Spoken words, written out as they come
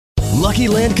Lucky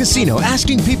Land Casino,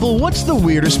 asking people, what's the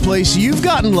weirdest place you've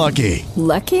gotten lucky?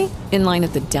 Lucky? In line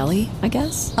at the deli, I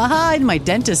guess? Aha, in my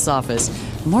dentist's office.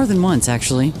 More than once,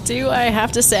 actually. Do I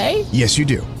have to say? Yes, you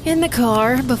do. In the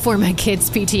car before my kids'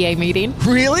 PTA meeting.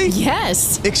 Really?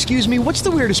 Yes. Excuse me, what's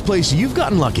the weirdest place you've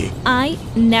gotten lucky? I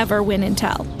never win and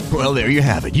tell. Well, there you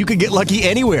have it. You can get lucky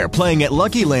anywhere, playing at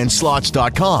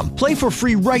LuckyLandSlots.com. Play for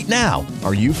free right now.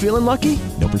 Are you feeling lucky?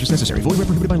 No purchase necessary. Void where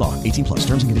prohibited by law. 18 plus.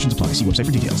 Terms and conditions apply. See website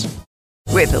for details.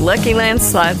 With the Lucky Land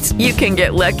Slots, you can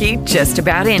get lucky just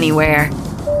about anywhere.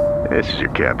 This is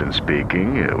your captain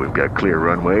speaking. We've got clear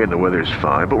runway and the weather's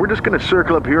fine, but we're just going to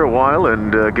circle up here a while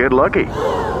and get lucky.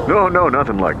 No,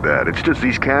 nothing like that. It's just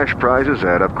these cash prizes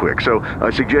add up quick. So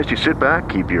I suggest you sit back,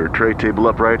 keep your tray table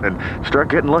upright, and start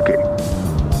getting lucky.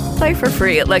 Play for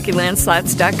free at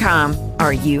LuckyLandSlots.com.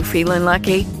 Are you feeling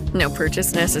lucky? No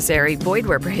purchase necessary. Void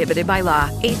where prohibited by law.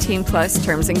 18 plus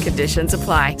terms and conditions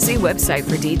apply. See website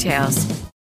for details.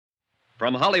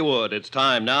 From Hollywood, it's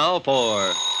time now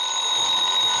for...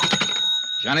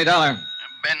 Johnny Dollar.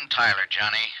 Ben Tyler,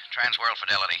 Johnny. Transworld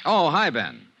Fidelity. Oh, hi,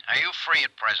 Ben. Are you free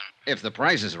at present? If the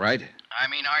price is right. I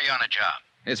mean, are you on a job?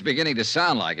 It's beginning to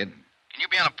sound like it. Can you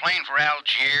be on a plane for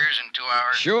Algiers in 2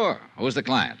 hours? Sure. Who's the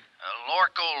client?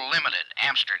 Lorko Limited,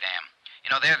 Amsterdam. You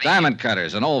know, they're the... Diamond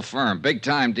Cutters, an old firm.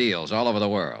 Big-time deals all over the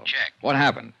world. Check. What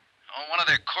happened? Oh, one of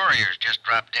their couriers just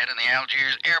dropped dead in the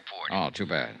Algiers airport. Oh, too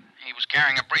bad. He was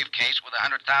carrying a briefcase with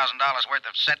 $100,000 worth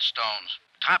of set stones.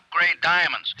 Top-grade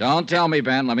diamonds. Don't tell me,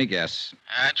 Ben. Let me guess.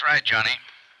 That's right, Johnny.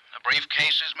 The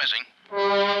briefcase is missing.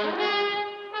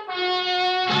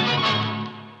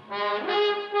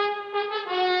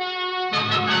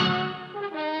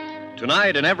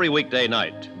 Tonight and every weekday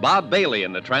night, Bob Bailey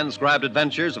in the transcribed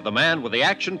adventures of the man with the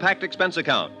action-packed expense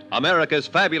account, America's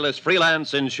fabulous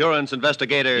freelance insurance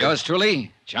investigator. Yours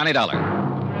truly, Johnny Dollar.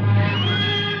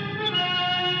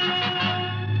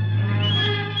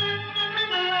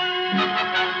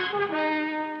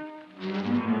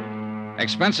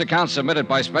 Expense account submitted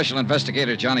by Special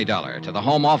Investigator Johnny Dollar to the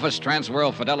Home Office,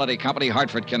 Transworld Fidelity Company,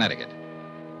 Hartford, Connecticut.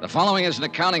 The following is an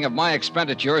accounting of my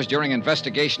expenditures during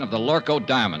investigation of the Lorko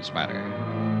Diamonds matter.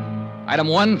 Item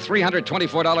 1,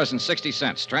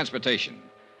 $324.60, transportation.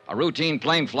 A routine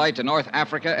plane flight to North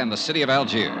Africa and the city of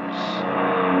Algiers.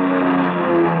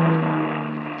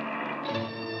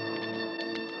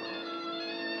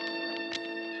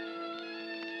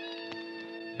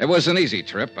 It was an easy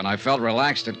trip, and I felt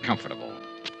relaxed and comfortable.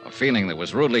 A feeling that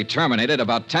was rudely terminated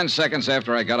about 10 seconds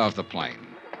after I got off the plane.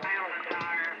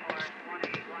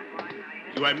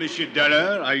 You are Monsieur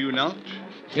Dollar, are you not?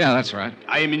 Yeah, that's right.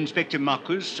 I am Inspector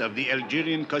Marcus of the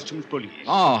Algerian Customs Police.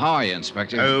 Oh, how are you,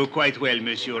 Inspector? Oh, quite well,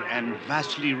 monsieur, and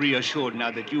vastly reassured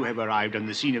now that you have arrived on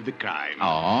the scene of the crime.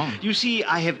 Oh? You see,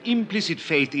 I have implicit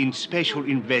faith in special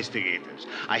investigators.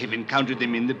 I have encountered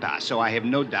them in the past, so I have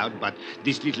no doubt, but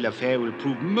this little affair will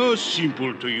prove most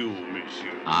simple to you,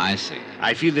 monsieur. I see.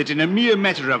 I feel that in a mere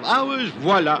matter of hours,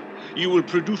 voila, you will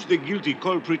produce the guilty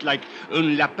culprit like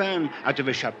un lapin out of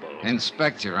a chapeau.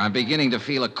 Inspector, I'm beginning to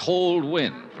feel a cold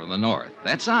wind from the north.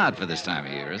 That's odd for this time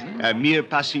of year, isn't it? A mere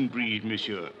passing breeze,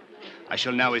 monsieur. I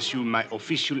shall now assume my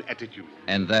official attitude.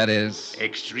 And that is?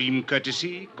 Extreme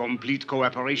courtesy, complete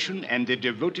cooperation, and the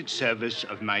devoted service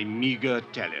of my meager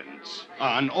talents.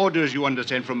 On orders, you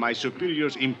understand, from my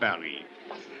superiors in Paris.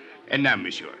 And now,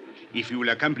 monsieur, if you will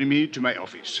accompany me to my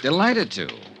office. Delighted to.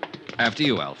 After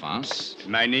you, Alphonse.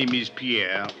 My name is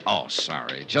Pierre. Oh,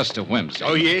 sorry. Just a whimsy.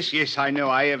 Oh, yes, I know.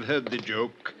 I have heard the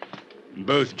joke.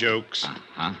 Both jokes.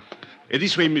 Uh-huh.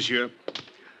 This way, monsieur.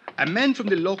 A man from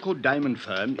the local diamond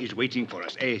firm is waiting for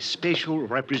us, a special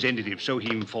representative, so he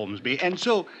informs me. And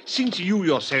so, since you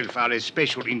yourself are a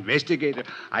special investigator,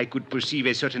 I could perceive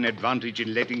a certain advantage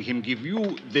in letting him give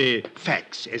you the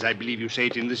facts, as I believe you say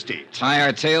it in the States. Tie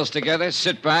our tails together,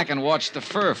 sit back, and watch the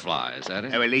fur fly, is that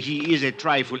it? Well, he is a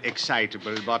trifle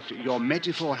excitable, but your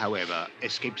metaphor, however,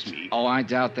 escapes me. Oh, I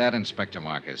doubt that, Inspector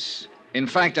Marcus. In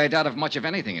fact, I doubt if much of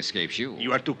anything escapes you.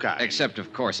 You are too kind. Except,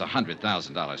 of course, $100,000 worth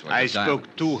of diamonds. I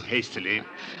spoke too hastily.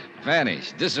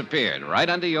 Vanished, disappeared, right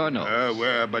under your nose.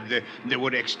 Well, but there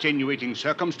were extenuating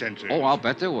circumstances. Oh, I'll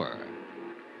bet there were.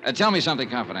 Tell me something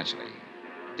confidentially.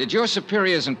 Did your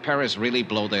superiors in Paris really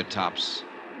blow their tops?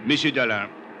 Monsieur Dollar,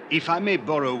 if I may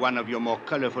borrow one of your more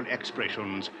colorful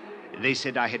expressions, they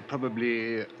said I had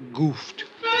probably goofed.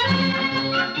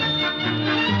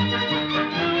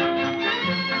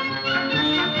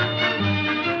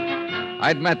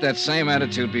 I'd met that same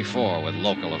attitude before with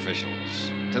local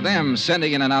officials. To them,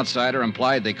 sending in an outsider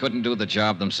implied they couldn't do the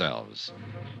job themselves.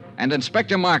 And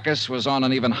Inspector Marcus was on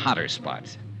an even hotter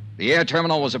spot. The air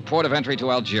terminal was a port of entry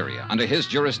to Algeria, under his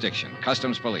jurisdiction,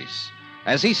 Customs Police.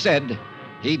 As he said,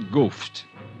 he'd goofed.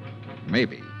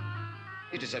 Maybe.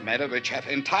 It is a matter which hath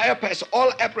entire past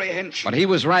all apprehension. But he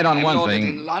was right on I one know that thing.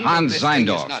 in London Hans this thing is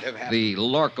Zeindorf, not have happened. the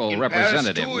Lorko In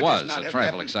representative, Paris, too, it was is not a have trifle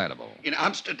happened. excitable. In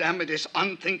Amsterdam, it is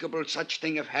unthinkable such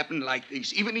thing have happened like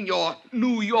this. Even in your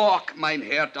New York, mein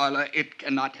Herr Dollar, it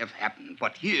cannot have happened.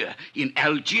 But here, in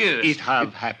Algiers... It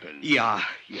have happened. Yeah,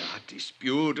 this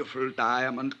beautiful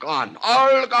diamond gone.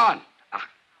 All gone.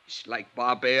 It's like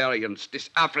barbarians. This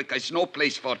Africa is no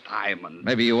place for diamond.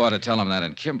 Maybe you ought to tell him that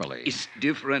in Kimberley. It's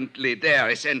differently there.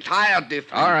 It's entire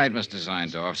different. All right, Mr.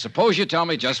 Zeindorf. Suppose you tell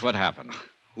me just what happened.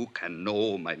 Who can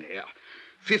know, mein Herr?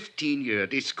 15 years,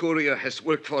 this courier has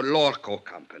worked for Lorko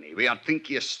Company. We are think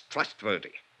he is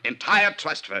trustworthy. Entire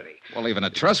trustworthy. Well, even a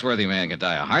trustworthy man can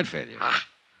die of heart failure.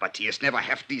 But he has never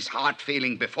had this heart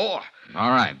failing before.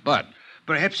 All right, but...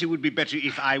 Perhaps it would be better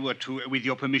if I were to, with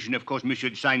your permission, of course,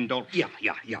 Monsieur Zeindorf. Yeah,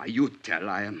 you tell.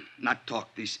 I am not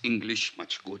talk this English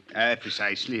much good.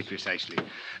 Precisely.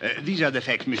 These are the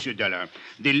facts, Monsieur Dollar.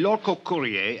 The Lorko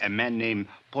courier, a man named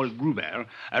Paul Gruber,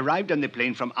 arrived on the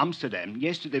plane from Amsterdam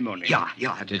yesterday morning.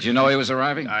 Yeah. Did you know he was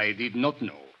arriving? I did not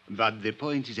know, but the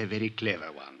point is a very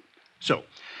clever one. So,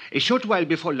 a short while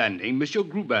before landing, Monsieur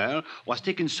Gruber was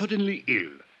taken suddenly ill.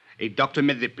 A doctor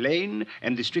met the plane,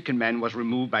 and the stricken man was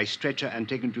removed by stretcher and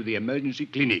taken to the emergency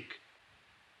clinic.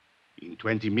 In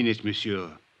 20 minutes,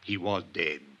 monsieur, he was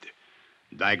dead.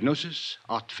 Diagnosis,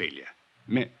 heart failure.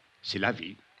 Mais c'est la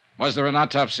vie. Was there an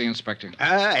autopsy, Inspector?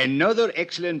 Another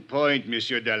excellent point,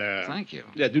 Monsieur Dollar. Thank you.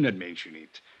 Do not mention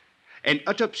it. An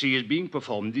autopsy is being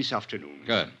performed this afternoon.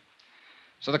 Good.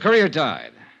 So the courier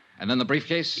died. And then the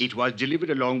briefcase? It was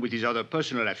delivered along with his other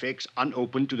personal effects,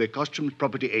 unopened, to the customs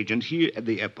property agent here at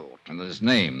the airport. And his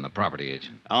name, the property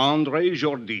agent? André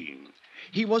Jourdain.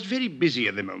 He was very busy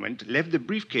at the moment, left the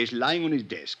briefcase lying on his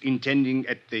desk, intending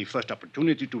at the first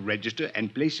opportunity to register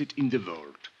and place it in the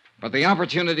vault. But the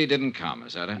opportunity didn't come,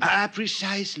 is that it?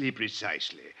 Precisely.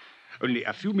 Only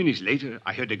a few minutes later,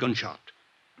 I heard a gunshot.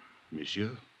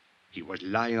 Monsieur, he was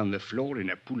lying on the floor in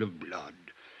a pool of blood.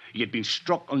 He had been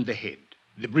struck on the head.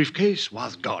 The briefcase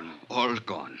was gone. All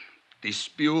gone. This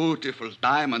beautiful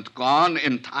diamond gone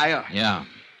entire. Yeah.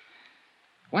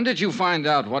 When did you find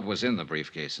out what was in the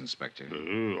briefcase, Inspector?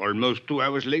 Almost 2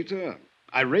 hours later.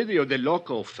 I radioed the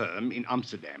local firm in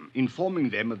Amsterdam, informing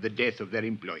them of the death of their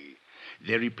employee.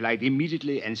 They replied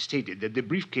immediately and stated that the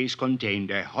briefcase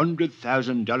contained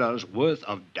 $100,000 worth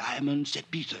of diamond set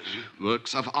pieces.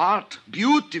 Works of art.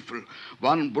 Beautiful.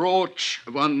 One brooch,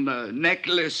 one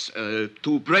necklace,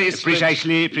 2 bracelets.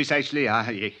 Precisely.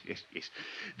 Yes.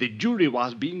 The jury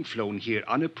was being flown here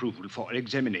on approval for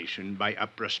examination by a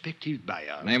prospective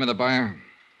buyer. Name of the buyer?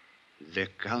 The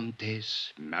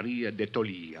Countess Maria de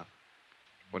Tolia.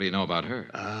 What do you know about her?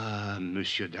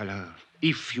 Monsieur Dollar,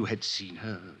 if you had seen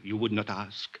her, you would not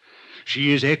ask.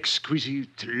 She is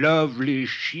exquisite, lovely,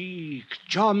 chic,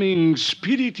 charming,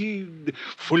 spirited,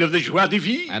 full of the joie de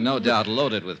vivre. And no doubt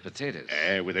loaded with potatoes.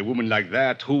 With a woman like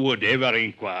that, who would ever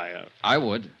inquire? I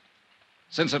would.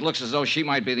 Since it looks as though she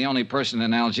might be the only person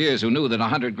in Algiers who knew that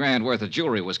 $100,000 worth of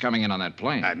jewelry was coming in on that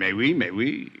plane. May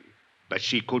we. But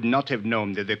she could not have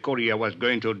known that the courier was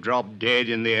going to drop dead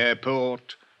in the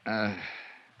airport.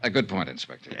 A good point,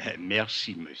 Inspector.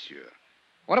 Merci, monsieur.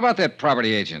 What about that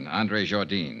property agent, André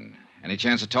Jourdain? Any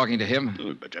chance of talking to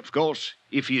him? But of course,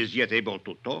 if he is yet able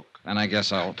to talk. Then I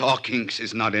guess I'll... Talkings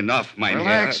is not enough, mein Herr.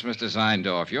 Relax, Mr.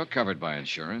 Zeindorf. You're covered by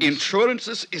insurance.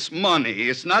 Insurances is money.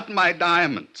 It's not my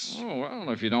diamonds. Oh, well,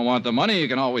 if you don't want the money, you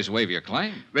can always waive your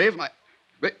claim. Waive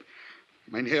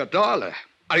mein Herr Dollar,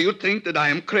 are you think that I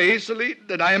am crazily?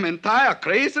 That I am entire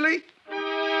crazily?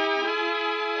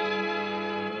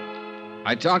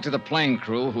 I talked to the plane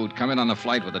crew who'd come in on the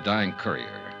flight with the dying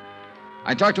courier.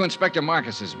 I talked to Inspector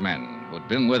Marcus's men, who'd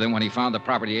been with him when he found the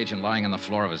property agent lying on the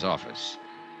floor of his office.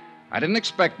 I didn't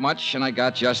expect much, and I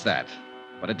got just that.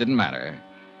 But it didn't matter.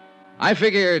 I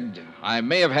figured I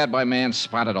may have had my man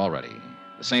spotted already.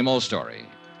 The same old story.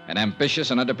 An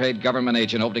ambitious and underpaid government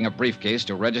agent opening a briefcase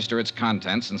to register its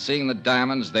contents and seeing the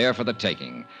diamonds there for the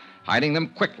taking. Hiding them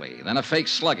quickly, then a fake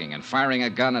slugging and firing a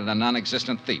gun at a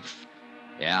non-existent thief.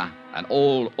 Yeah, an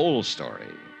old story.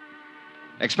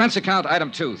 Expense account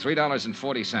item 2,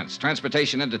 $3.40.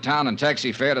 Transportation into town and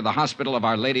taxi fare to the Hospital of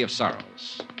Our Lady of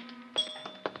Sorrows.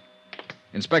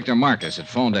 Inspector Marcus had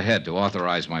phoned ahead to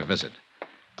authorize my visit.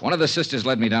 One of the sisters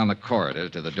led me down the corridor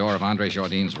to the door of André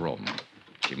Jourdain's room.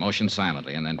 She motioned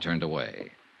silently and then turned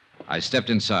away. I stepped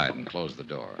inside and closed the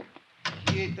door.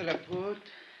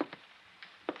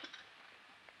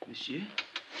 Monsieur?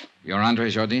 You're André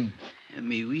Jourdain?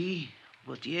 Mais oui,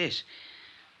 but yes.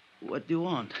 What do you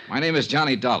want? My name is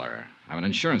Johnny Dollar. I'm an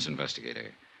insurance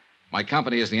investigator. My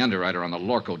company is the underwriter on the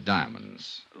Lorko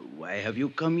diamonds. Why have you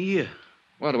come here?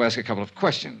 Well, to ask a couple of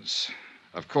questions.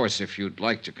 Of course, if you'd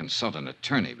like to consult an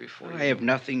attorney before I have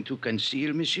nothing to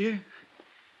conceal, monsieur.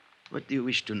 What do you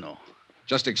wish to know?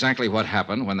 Just exactly what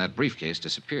happened when that briefcase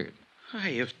disappeared. I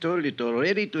have told it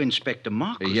already to Inspector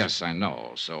Marcus. Yes, I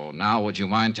know. So now would you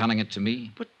mind telling it to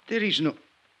me? But there is no...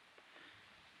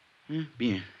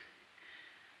 Bien.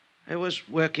 I was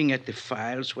working at the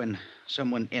files when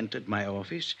someone entered my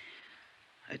office.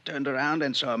 I turned around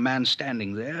and saw a man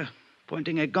standing there,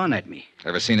 pointing a gun at me.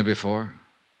 Ever seen it before?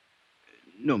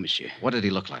 No, monsieur. What did he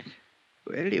look like?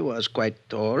 Well, he was quite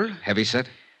tall. Heavy-set?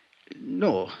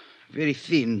 No, very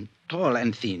thin, tall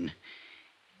and thin.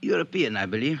 European, I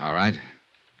believe. All right.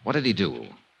 What did he do?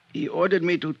 He ordered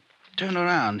me to turn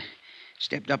around,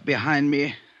 stepped up behind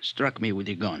me, struck me with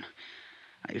the gun.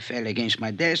 I fell against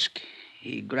my desk.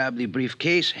 He grabbed the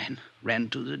briefcase and ran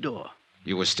to the door.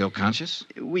 You were still conscious?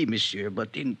 Oui, monsieur,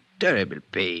 but in terrible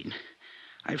pain.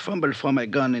 I fumbled for my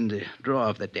gun in the drawer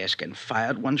of the desk and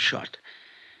fired one shot.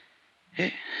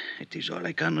 It is all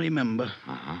I can remember.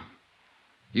 Uh-huh.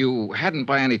 You hadn't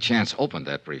by any chance opened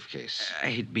that briefcase? I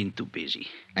had been too busy.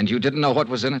 And you didn't know what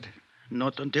was in it?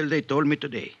 Not until they told me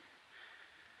today.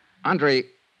 Andre,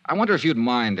 I wonder if you'd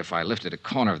mind if I lifted a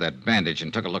corner of that bandage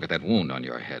and took a look at that wound on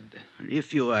your head.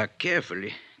 If you are careful,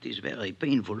 it is very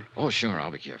painful. Oh, sure,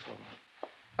 I'll be careful.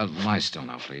 Lie still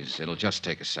now, please. It'll just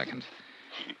take a second.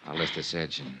 I'll lift this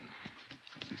edge and...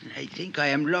 I think I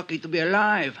am lucky to be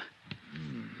alive.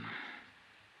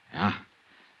 Yeah,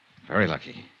 very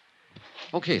lucky.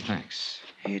 Okay, thanks.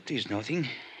 It is nothing.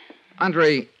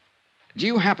 Andre, do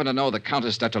you happen to know the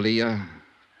Countess d'Attolia?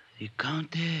 The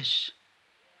Countess?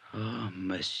 Oh,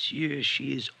 monsieur,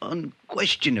 she is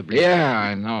unquestionably... Yeah,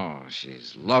 I know.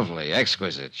 She's lovely,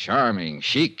 exquisite, charming,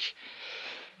 chic.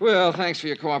 Well, thanks for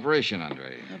your cooperation,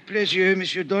 Andre. A pleasure,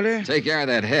 Monsieur Dollar. Take care of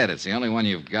that head. It's the only one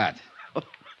you've got. Oh,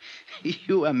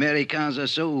 you Americans are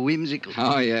so whimsical.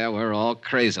 Oh, yeah, we're all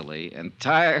crazily,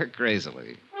 entire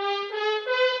crazily.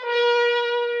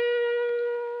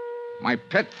 My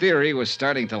pet theory was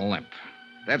starting to limp.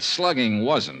 That slugging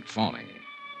wasn't phony.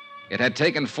 It had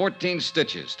taken 14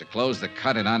 stitches to close the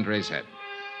cut in Andre's head.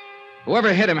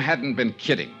 Whoever hit him hadn't been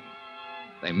kidding.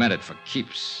 They meant it for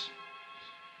keeps.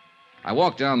 I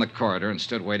walked down the corridor and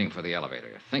stood waiting for the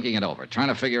elevator, thinking it over, trying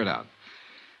to figure it out.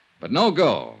 But no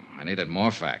go. I needed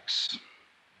more facts.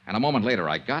 And a moment later,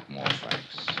 I got more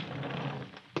facts.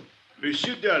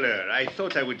 Monsieur Dollar, I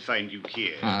thought I would find you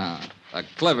here. A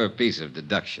clever piece of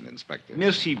deduction, Inspector.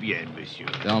 Merci bien, monsieur.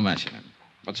 Don't mention it.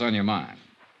 What's on your mind?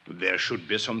 There should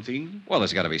be something. Well,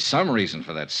 there's got to be some reason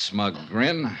for that smug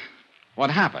grin.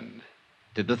 What happened?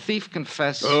 Did the thief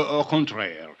confess? Au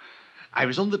contraire. I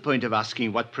was on the point of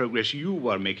asking what progress you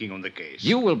were making on the case.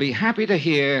 You will be happy to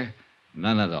hear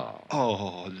none at all.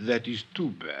 Oh, that is too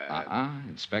bad.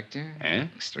 Inspector. Eh?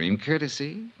 Extreme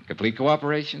courtesy, complete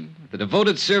cooperation, the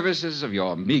devoted services of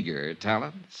your meager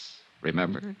talents.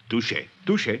 Remember?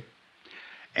 Touché.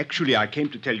 Actually, I came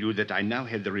to tell you that I now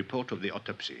have the report of the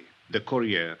autopsy. The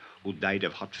courier who died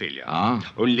of heart failure.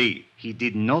 Only he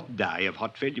did not die of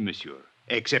heart failure, monsieur.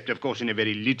 Except, of course, in a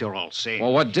very literal sense.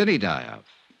 Well, what did he die of?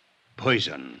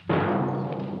 Poison.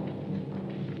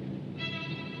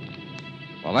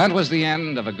 Well, that was the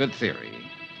end of a good theory.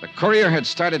 The courier had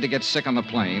started to get sick on the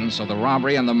plane, so the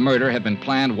robbery and the murder had been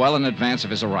planned well in advance of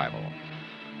his arrival.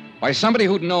 By somebody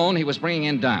who'd known he was bringing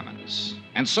in diamonds.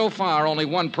 And so far, only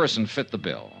one person fit the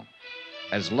bill.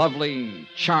 As lovely,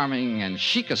 charming, and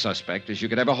chic a suspect as you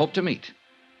could ever hope to meet.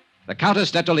 The Countess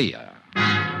d'Attolia.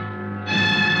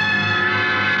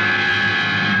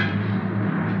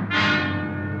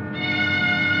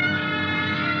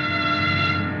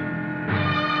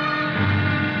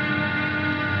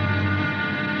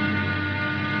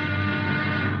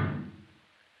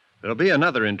 There'll be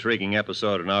another intriguing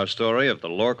episode in our story of the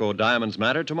Lorko Diamonds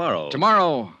matter tomorrow.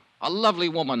 Tomorrow, a lovely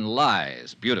woman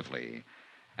lies beautifully,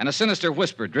 and a sinister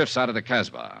whisper drifts out of the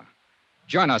Casbah.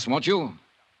 Join us, won't you?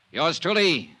 Yours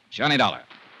truly, Johnny Dollar.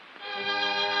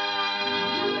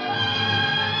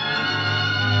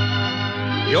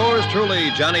 Yours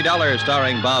truly, Johnny Dollar,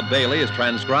 starring Bob Bailey, is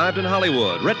transcribed in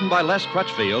Hollywood. Written by Les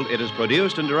Crutchfield, it is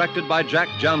produced and directed by Jack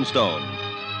Johnstone.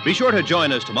 Be sure to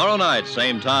join us tomorrow night,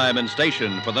 same time and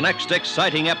station, for the next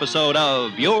exciting episode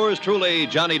of Yours truly,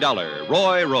 Johnny Dollar.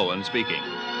 Roy Rowan speaking.